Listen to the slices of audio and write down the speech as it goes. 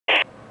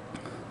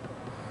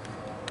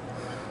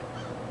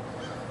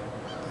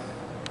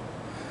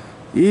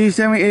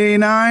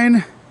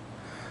E789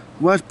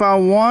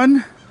 westbound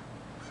 1.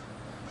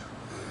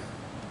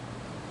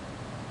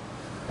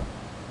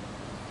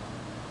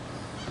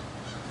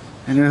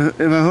 And if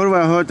I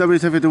heard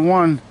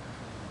W751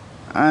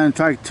 on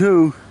track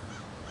 2.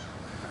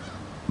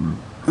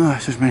 Oh,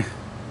 it's just me.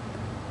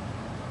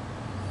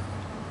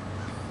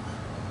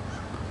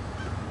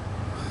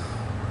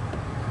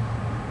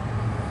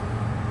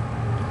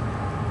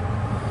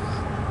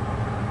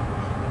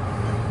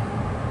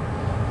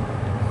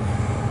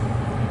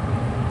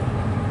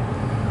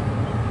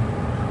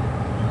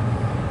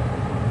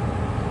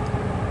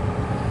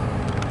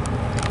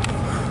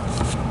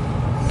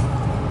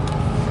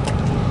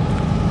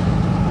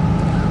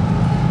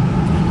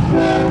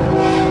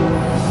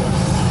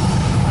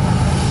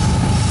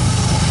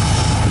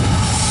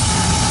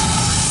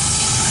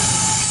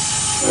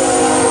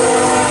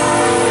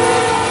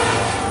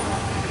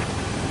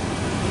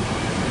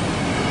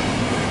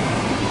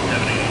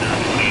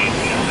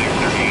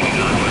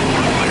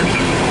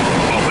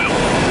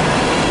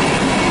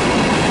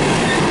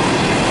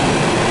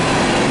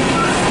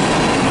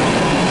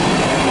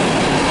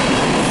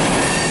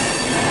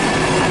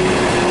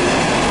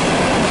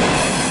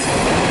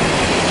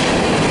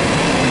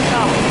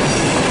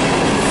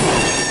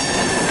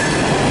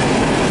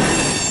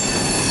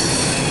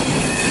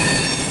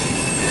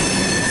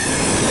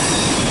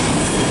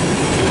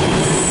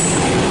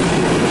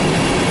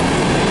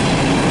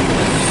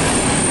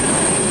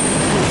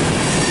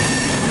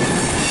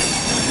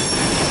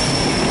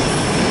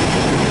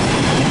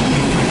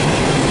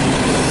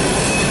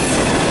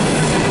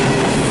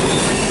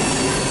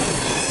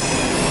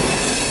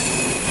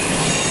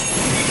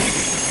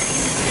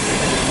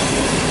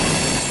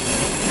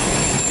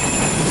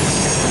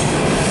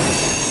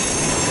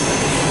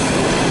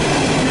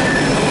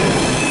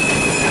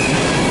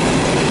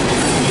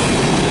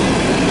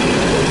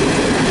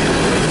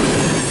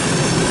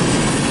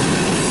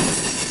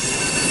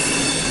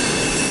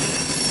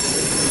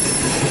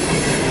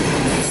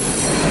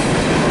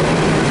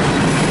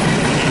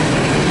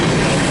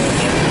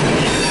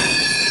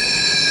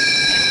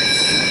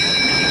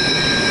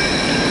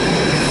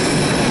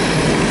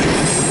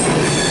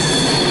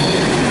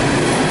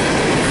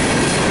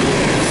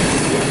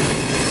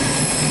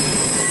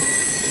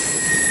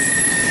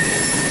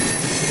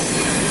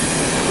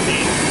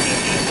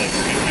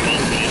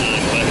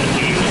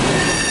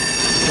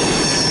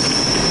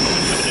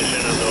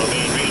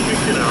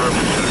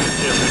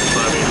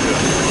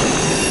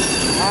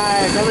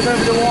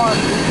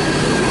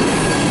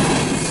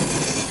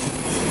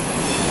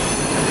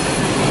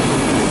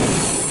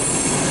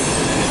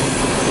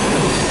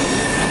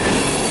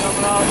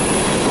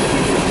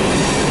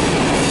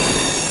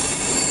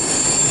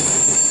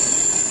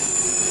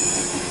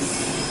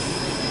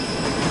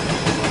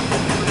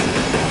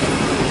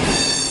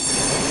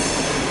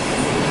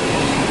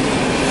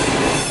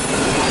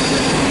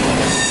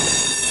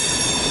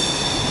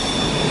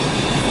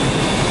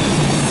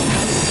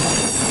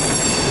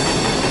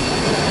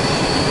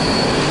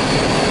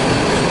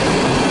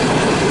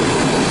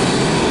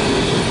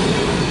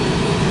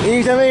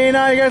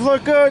 E789, you guys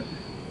look good.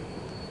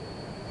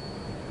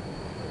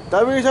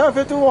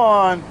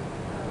 W751.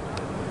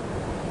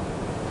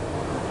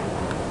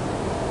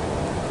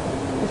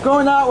 It's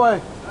going that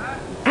way.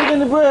 Taking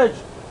the bridge.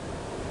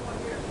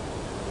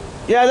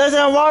 Yeah, there's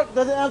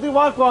an empty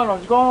rock runner.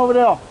 It's going over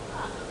there.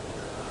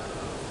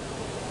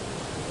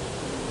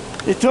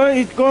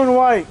 He's going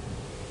right.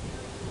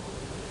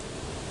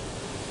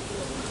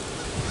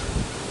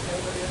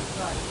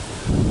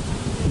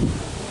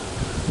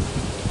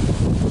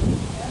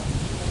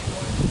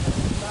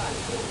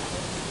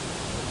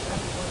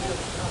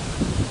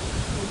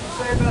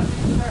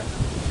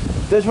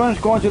 This one's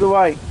going to the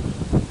right.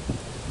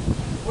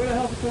 Where the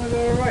hell is it going to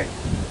go to the right?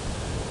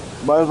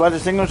 By the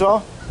signal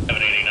saw?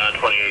 789,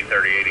 28,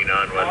 30,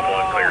 89, West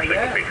 1, clear,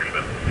 single feature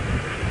Smith.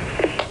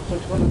 So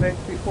it's going to make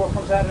before it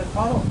comes out of the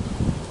tunnel?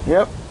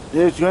 Yep,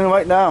 it's going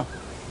right now.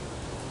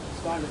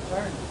 It's time to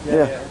turn?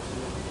 Yeah.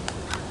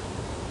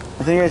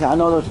 The thing is, I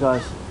know those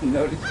guys. You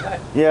know these guys?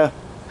 Yeah.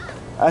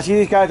 I see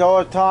these guys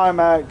all the time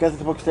at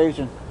Gettysburg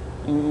Station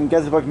in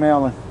Gettysburg,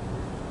 Maryland.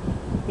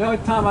 The only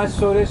time I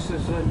saw this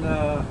is in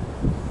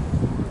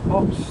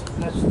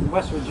that's in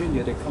West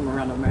Virginia. They come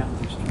around the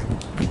mountains.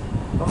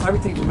 Well,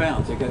 everything's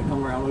mountains. They got to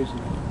come around these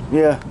mountains.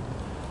 Yeah.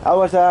 I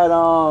was at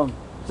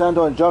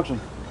Shenandaoh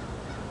Junction.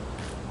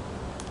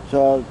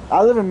 So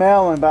I live in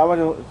Maryland, but I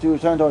went to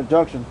Shenandaoh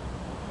Junction.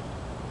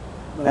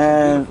 No,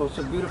 And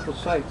some beautiful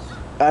sights.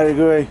 I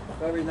agree.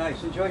 Very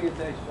nice. Enjoy your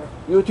day, sir.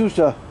 You too,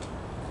 sir.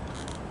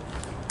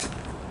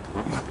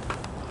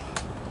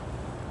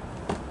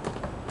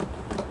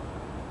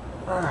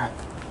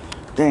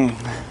 Dang.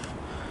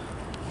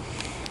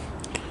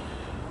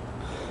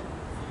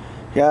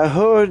 Yeah, I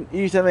heard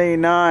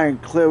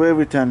E789 clear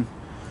everything,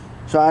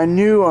 so I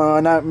knew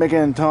I'm not making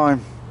it in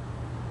time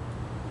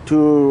to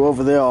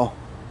over there.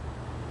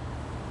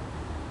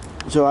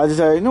 So I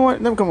decided, you know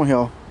what, let me come on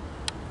here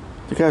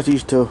to catch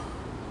these two.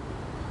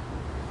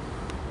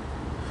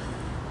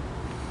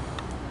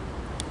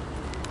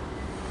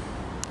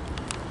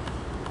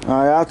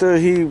 Alright, after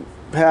he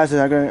passes,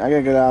 I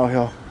gotta get out of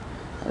here.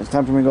 It's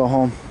time for me to go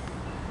home.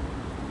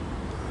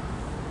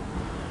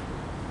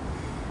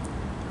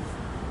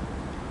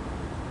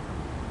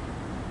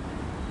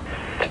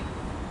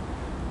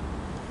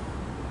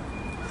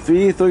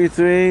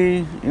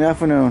 (3:33 in the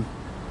afternoon).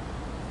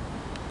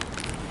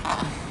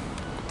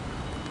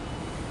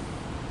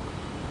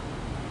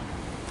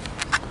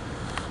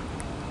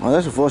 Well,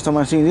 that's the first time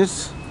I've seen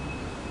this.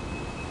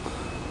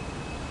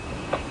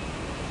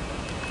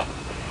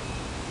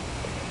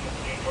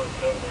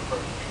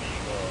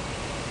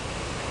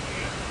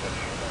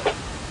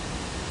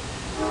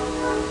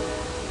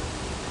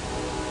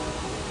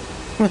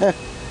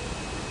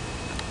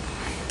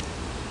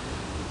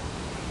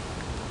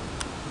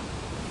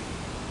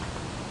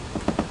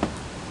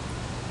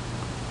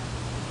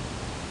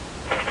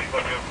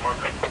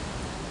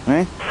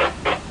 Right?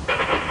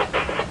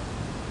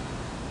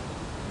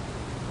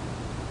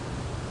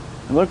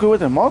 Look good with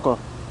the marker.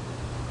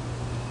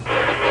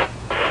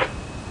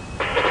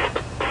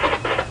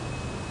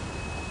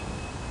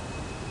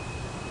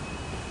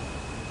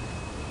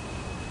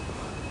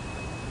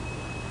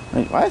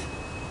 Wait, what?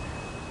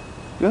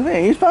 You have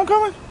an eastbound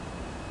coming?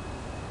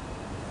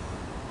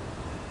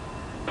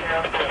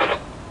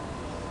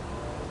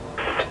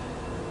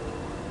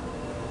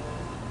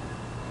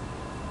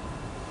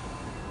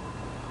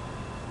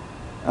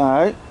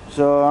 Alright,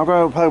 so I'm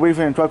gonna probably wait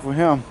for the truck for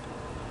him.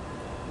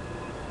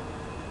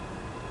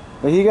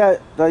 But he got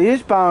the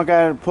eastbound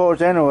got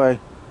approached anyway.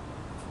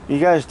 You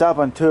gotta stop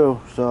on 2,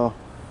 so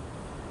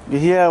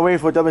he had to wait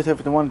for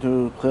W751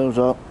 to close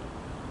up.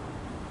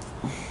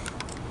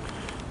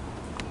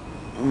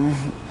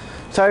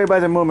 Sorry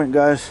about the movement,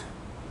 guys.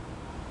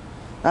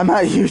 I'm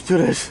not used to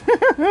this.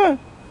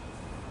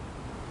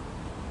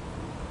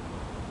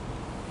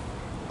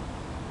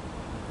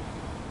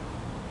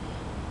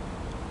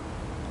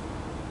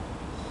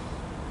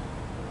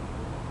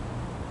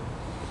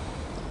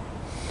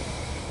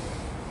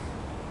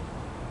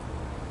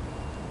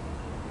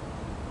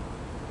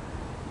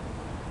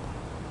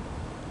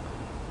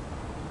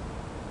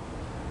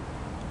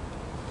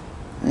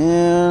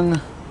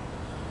 And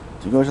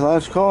to go to the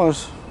last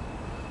cars.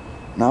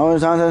 Now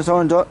it's on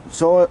to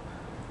the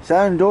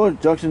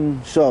Shenandaoh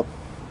Junction Sub,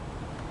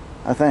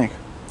 I think.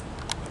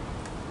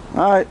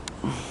 Alright.